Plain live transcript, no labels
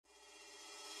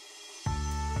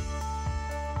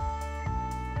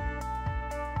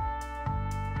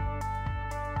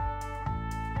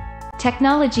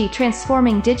Technology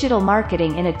transforming digital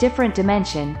marketing in a different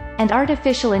dimension, and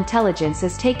artificial intelligence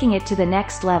is taking it to the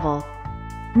next level.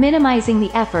 Minimizing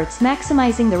the efforts,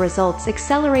 maximizing the results,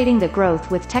 accelerating the growth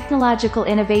with technological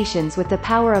innovations with the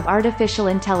power of artificial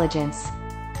intelligence.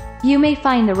 You may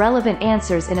find the relevant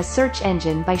answers in a search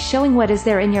engine by showing what is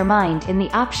there in your mind in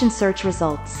the option search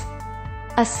results.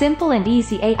 A simple and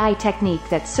easy AI technique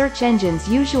that search engines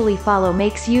usually follow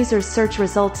makes users search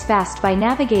results fast by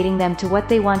navigating them to what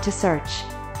they want to search.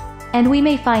 And we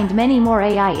may find many more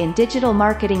AI in digital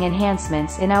marketing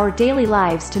enhancements in our daily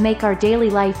lives to make our daily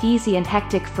life easy and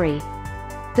hectic-free.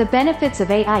 The benefits of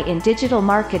AI in digital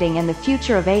marketing and the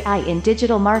future of AI in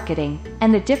digital marketing,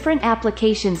 and the different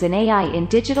applications in AI in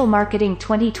digital marketing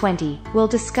 2020, we'll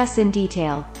discuss in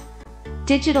detail.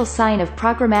 Digital sign of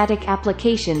programmatic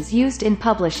applications used in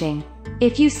publishing.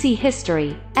 If you see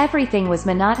history, everything was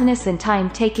monotonous and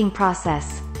time-taking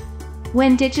process.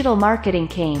 When digital marketing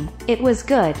came, it was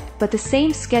good, but the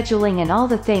same scheduling and all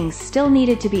the things still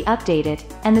needed to be updated,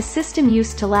 and the system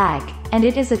used to lag, and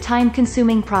it is a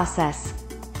time-consuming process.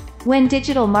 When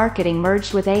digital marketing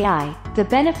merged with AI, the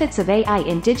benefits of AI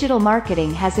in digital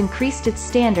marketing has increased its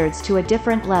standards to a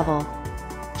different level.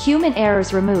 Human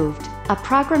errors removed. A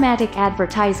programmatic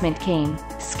advertisement came.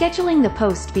 Scheduling the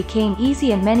post became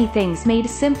easy and many things made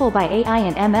simple by AI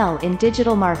and ML in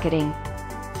digital marketing.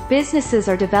 Businesses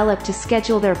are developed to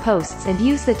schedule their posts and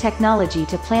use the technology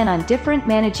to plan on different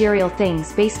managerial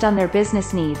things based on their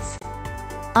business needs.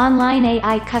 Online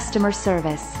AI customer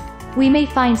service. We may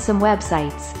find some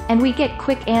websites, and we get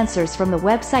quick answers from the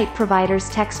website providers'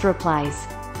 text replies.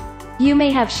 You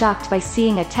may have shocked by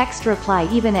seeing a text reply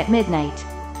even at midnight.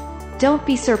 Don't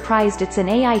be surprised, it's an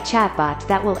AI chatbot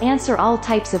that will answer all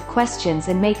types of questions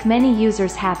and make many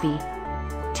users happy.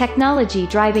 Technology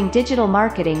driving digital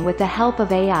marketing with the help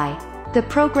of AI. The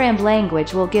programmed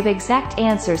language will give exact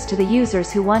answers to the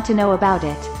users who want to know about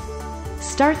it.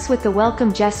 Starts with the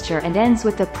welcome gesture and ends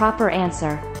with the proper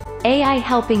answer. AI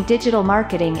helping digital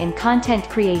marketing in content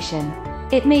creation.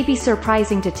 It may be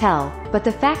surprising to tell, but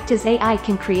the fact is AI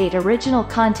can create original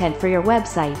content for your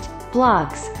website,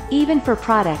 blogs, even for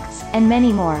products, and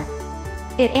many more.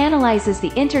 It analyzes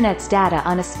the internet's data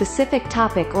on a specific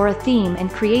topic or a theme and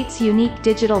creates unique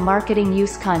digital marketing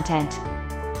use content.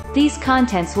 These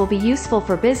contents will be useful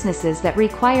for businesses that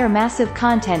require massive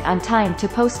content on time to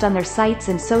post on their sites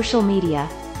and social media.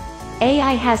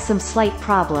 AI has some slight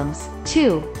problems,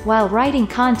 too. While writing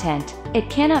content, it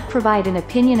cannot provide an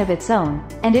opinion of its own,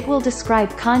 and it will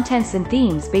describe contents and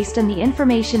themes based on the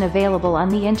information available on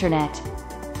the internet.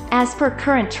 As per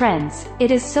current trends,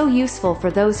 it is so useful for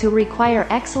those who require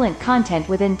excellent content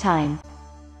within time.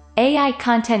 AI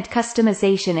content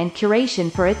customization and curation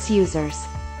for its users.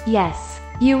 Yes,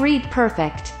 you read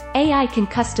perfect. AI can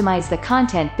customize the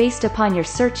content based upon your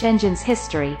search engine's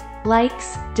history,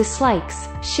 likes, dislikes,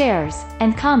 shares,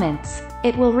 and comments.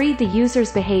 It will read the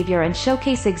user's behavior and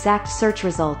showcase exact search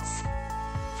results.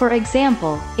 For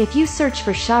example, if you search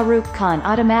for Shah Rukh Khan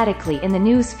automatically in the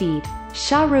news feed,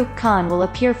 Shah Rukh Khan will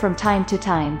appear from time to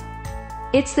time.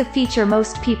 It's the feature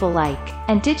most people like,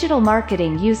 and digital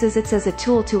marketing uses it as a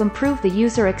tool to improve the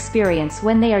user experience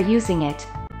when they are using it.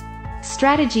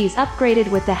 Strategies upgraded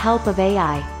with the help of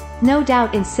AI. No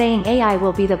doubt in saying AI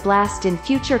will be the blast in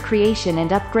future creation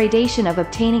and upgradation of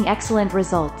obtaining excellent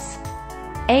results.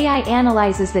 AI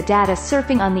analyzes the data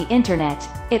surfing on the internet.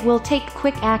 It will take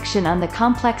quick action on the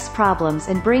complex problems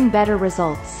and bring better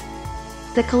results.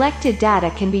 The collected data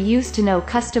can be used to know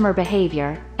customer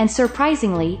behavior, and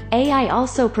surprisingly, AI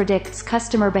also predicts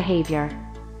customer behavior.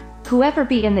 Whoever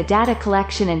be in the data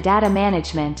collection and data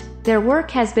management, their work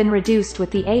has been reduced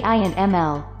with the AI and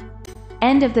ML.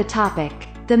 End of the topic.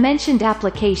 The mentioned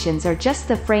applications are just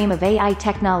the frame of AI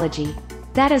technology.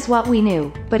 That is what we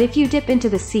knew, but if you dip into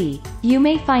the sea, you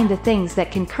may find the things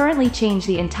that can currently change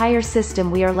the entire system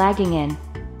we are lagging in.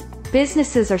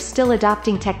 Businesses are still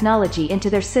adopting technology into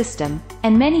their system,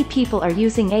 and many people are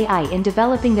using AI in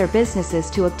developing their businesses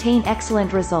to obtain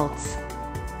excellent results.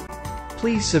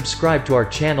 Please subscribe to our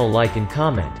channel, like and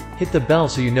comment, hit the bell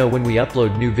so you know when we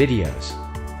upload new videos.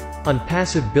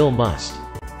 Onpassive Bill must.